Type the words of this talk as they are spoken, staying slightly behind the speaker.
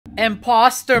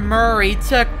Imposter Murr3y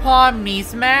took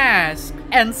Pomni's mask,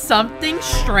 and something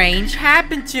strange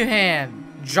happened to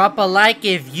him. Drop a like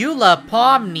if you love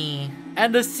Pomni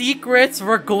and the secrets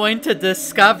we're going to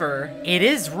discover. It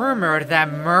is rumored that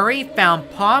Murr3y found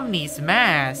Pomni's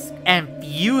mask and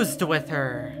fused with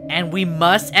her, and we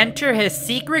must enter his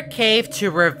secret cave to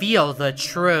reveal the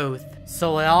truth.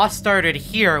 So it all started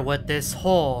here with this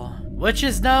hole, which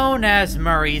is known as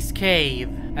Murr3y's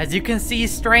cave. As you can see,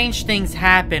 strange things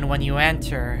happen when you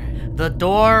enter. The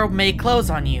door may close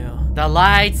on you. The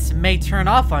lights may turn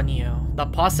off on you. The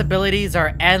possibilities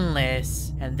are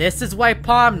endless. And this is why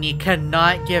Pomni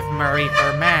cannot give Murr3y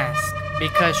her mask,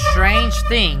 because strange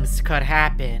things could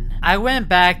happen. I went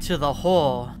back to the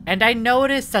hole, and I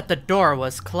noticed that the door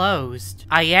was closed.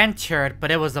 I entered,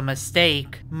 but it was a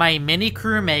mistake. My mini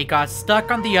crewmate got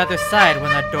stuck on the other side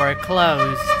when the door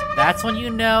closed. That's when you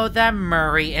know that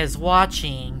Murr3y is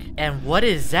watching. And what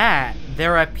is that?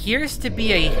 There appears to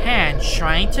be a hand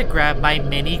trying to grab my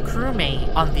mini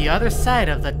crewmate on the other side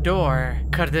of the door.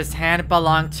 Could this hand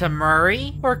belong to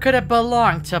Murr3y? Or could it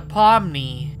belong to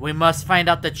Pomni? We must find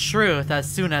out the truth as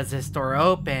soon as this door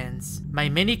opens. My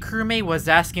mini crewmate was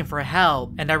asking for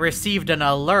help, and I received an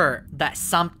alert that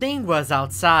something was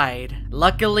outside.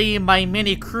 Luckily, my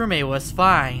mini crewmate was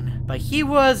fine, but he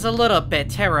was a little bit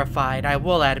terrified, I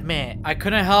will admit. I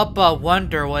couldn't help but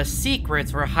wonder what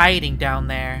secrets were hiding down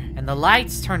there, and the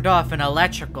lights turned off in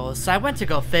electrical, so I went to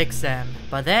go fix them.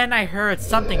 But then I heard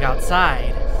something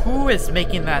outside. Who is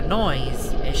making that noise?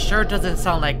 It sure doesn't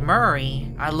sound like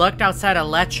Murr3y. I looked outside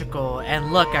electrical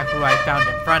and look at who I found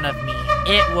in front of me.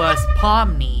 It was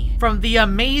Pomni from the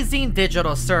amazing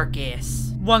digital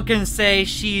circus. One can say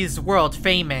she's world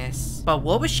famous. But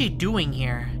what was she doing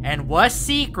here? And what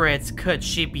secrets could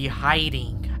she be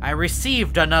hiding? I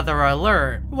received another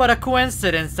alert. What a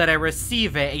coincidence that I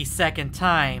receive it a second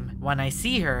time when I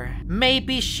see her.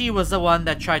 Maybe she was the one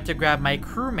that tried to grab my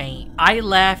crewmate. I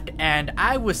left and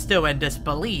I was still in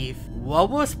disbelief.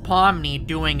 What was Pomni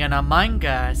doing in Among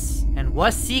Us? And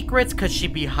what secrets could she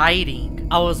be hiding?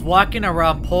 I was walking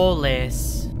around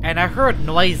POMNI'S, and I heard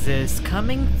noises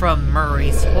coming from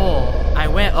Murr3y's hole. I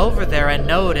went over there and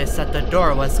noticed that the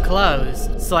door was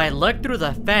closed, so I looked through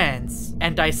the fence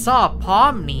and I saw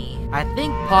Pomni. I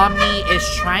think Pomni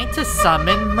is trying to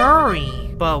summon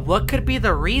Murr3y, but what could be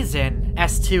the reason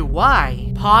as to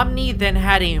why? Pomni then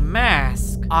had a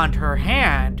mask on her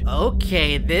hand.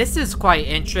 Okay, this is quite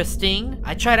interesting.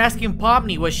 I tried asking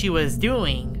Pomni what she was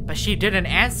doing, but she didn't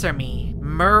answer me.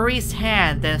 Murr3y's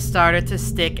hand then started to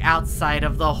stick outside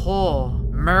of the hole.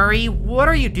 Murr3y, what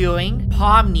are you doing?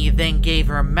 Pomni then gave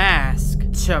her mask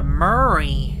to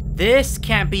Murr3y. This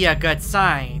can't be a good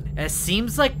sign. It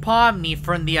seems like Pomni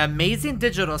from the amazing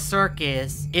digital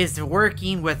circus is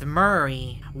working with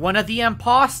Murr3y, one of the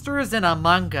imposters in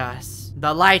Among Us.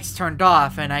 The lights turned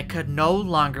off and I could no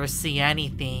longer see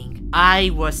anything. I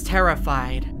was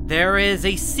terrified. There is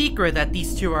a secret that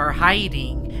these two are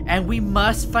hiding, and we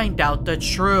must find out the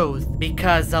truth,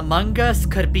 because Among Us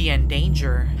could be in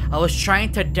danger. I was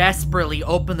trying to desperately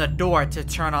open the door to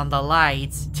turn on the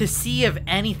lights to see if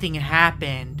anything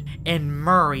happened in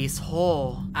Murr3y's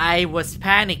hole. I was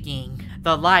panicking.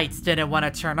 The lights didn't want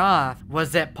to turn off.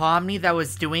 Was it Pomni that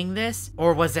was doing this?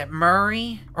 Or was it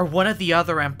Murr3y? Or one of the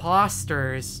other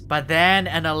imposters? But then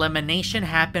an elimination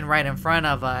happened right in front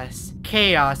of us.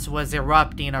 Chaos was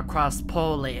erupting across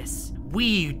POMNI'S.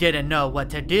 We didn't know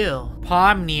what to do.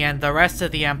 Pomni and the rest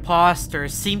of the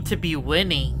imposters seemed to be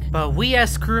winning, but we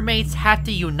as crewmates had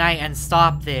to unite and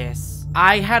stop this.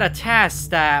 I had a task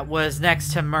that was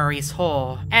next to Murr3y's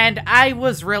hole, and I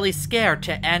was really scared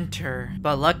to enter.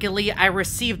 But luckily, I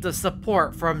received the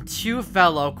support from two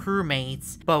fellow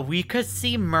crewmates, but we could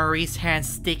see Murr3y's hand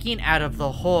sticking out of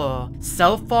the hole.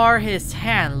 So far, his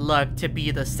hand looked to be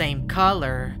the same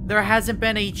color. There hasn't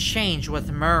been a change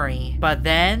with Murr3y, but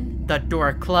then the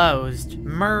door closed.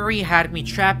 Murr3y had me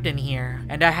trapped in here,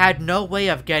 and I had no way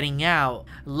of getting out.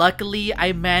 Luckily,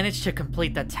 I managed to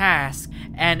complete the task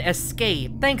and escape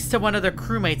thanks to one of the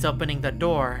crewmates opening the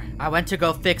door. I went to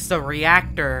go fix the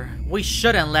reactor. We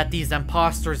shouldn't let these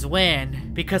imposters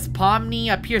win, because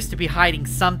Pomni appears to be hiding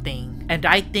something, and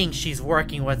I think she's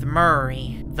working with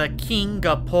Murr3y, the king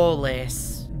of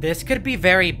POMNI'S. This could be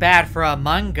very bad for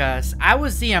Among Us. I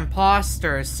was the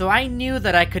imposter, so I knew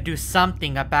that I could do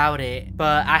something about it.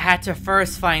 But I had to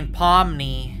first find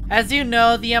Pomni. As you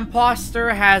know, the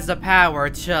imposter has the power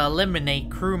to eliminate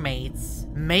crewmates.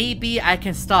 Maybe I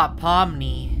can stop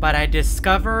Pomni, but I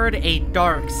discovered a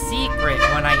dark secret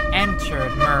when I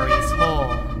entered Murr3y's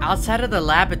hole. Outside of the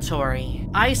laboratory,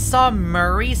 I saw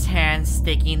Murr3y's hand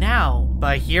sticking out.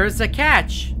 But here's the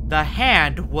catch. the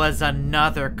hand was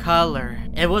another color.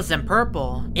 It wasn't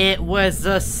purple. It was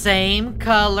the same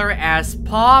color as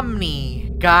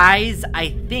Pomni. Guys,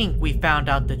 I think we found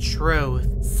out the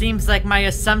truth. Seems like my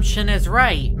assumption is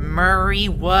right. Murray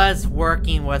was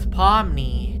working with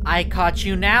Pomni. I caught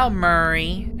you now,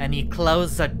 Murray. And he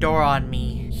closed the door on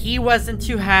me. He wasn't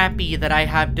too happy that I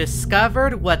have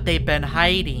discovered what they've been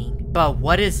hiding. But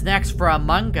what is next for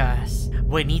Among Us?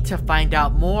 We need to find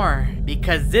out more,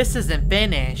 because this isn't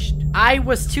finished. I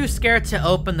was too scared to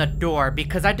open the door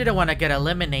because I didn't want to get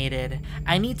eliminated.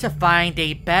 I need to find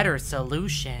a better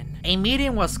solution. A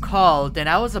meeting was called and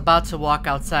I was about to walk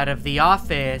outside of the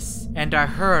office and I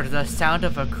heard the sound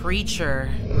of a creature.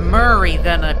 Murray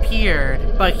then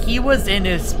appeared, but he was in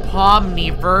his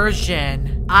Pomni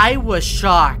version. I was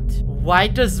shocked. Why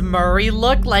does Murray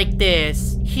look like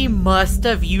this? He must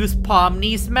have used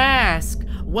Pomni's mask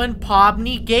when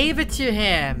Pomni gave it to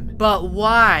him. But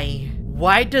why?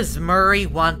 Why does Murray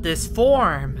want this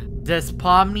form? Does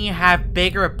Pomni have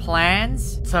bigger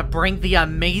plans to bring the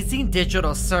amazing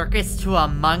digital circus to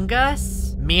Among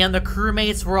Us? Me and the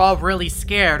crewmates were all really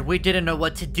scared. We didn't know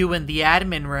what to do in the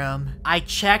admin room. I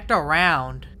checked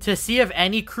around to see if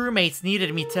any crewmates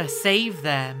needed me to save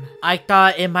them. I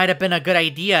thought it might have been a good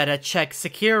idea to check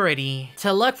security,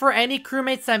 to look for any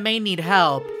crewmates that may need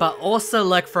help, but also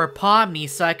look for Pomni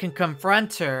so I can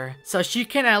confront her, so she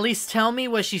can at least tell me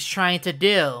what she's trying to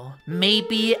do.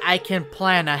 Maybe I can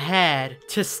plan ahead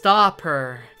to stop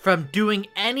her from doing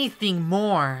anything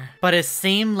more. But it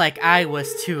seemed like I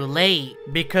was too late,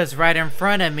 because right in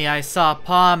front of me I saw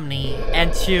Pomni,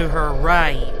 and to her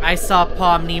right I saw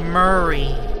Pomni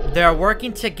Murray. They're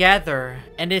working together,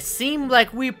 and it seemed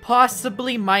like we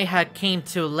possibly might have came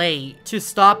too late to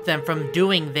stop them from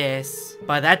doing this.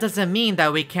 But that doesn't mean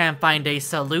that we can't find a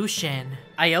solution.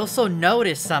 I also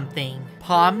noticed something.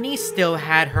 Pomni still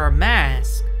had her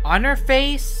mask on her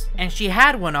face, and she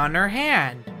had one on her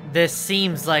hand. This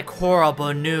seems like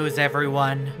horrible news,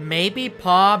 everyone. Maybe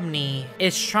Pomni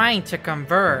is trying to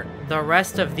convert the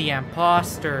rest of the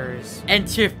imposters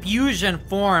into fusion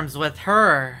forms with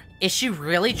her. Is she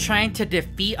really trying to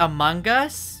defeat Among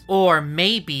Us? Or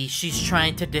maybe she's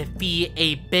trying to defeat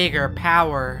a bigger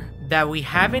power that we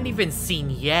haven't even seen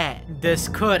yet. This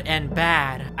could end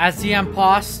bad. As the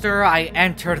imposter, I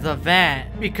entered the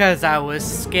vent because I was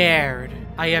scared.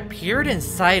 I appeared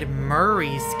inside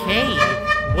Murray's cave.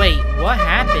 Wait, what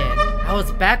happened? I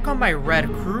was back on my red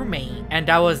crewmate, and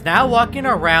I was now walking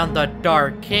around the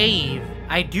dark cave.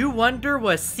 I do wonder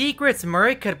what secrets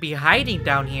Murray could be hiding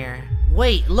down here.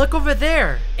 Wait, look over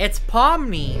there. It's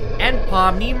Pomni and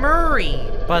Pomni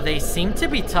Murr3y. But they seem to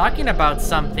be talking about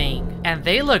something, and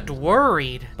they looked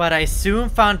worried. But I soon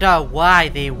found out why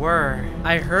they were.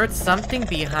 I heard something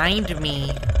behind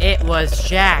me. It was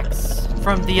Jax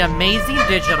from the Amazing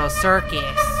Digital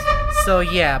Circus. So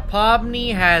yeah,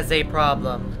 Pomni has a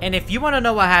problem. And if you want to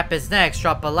know what happens next,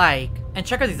 drop a like and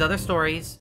check out these other stories.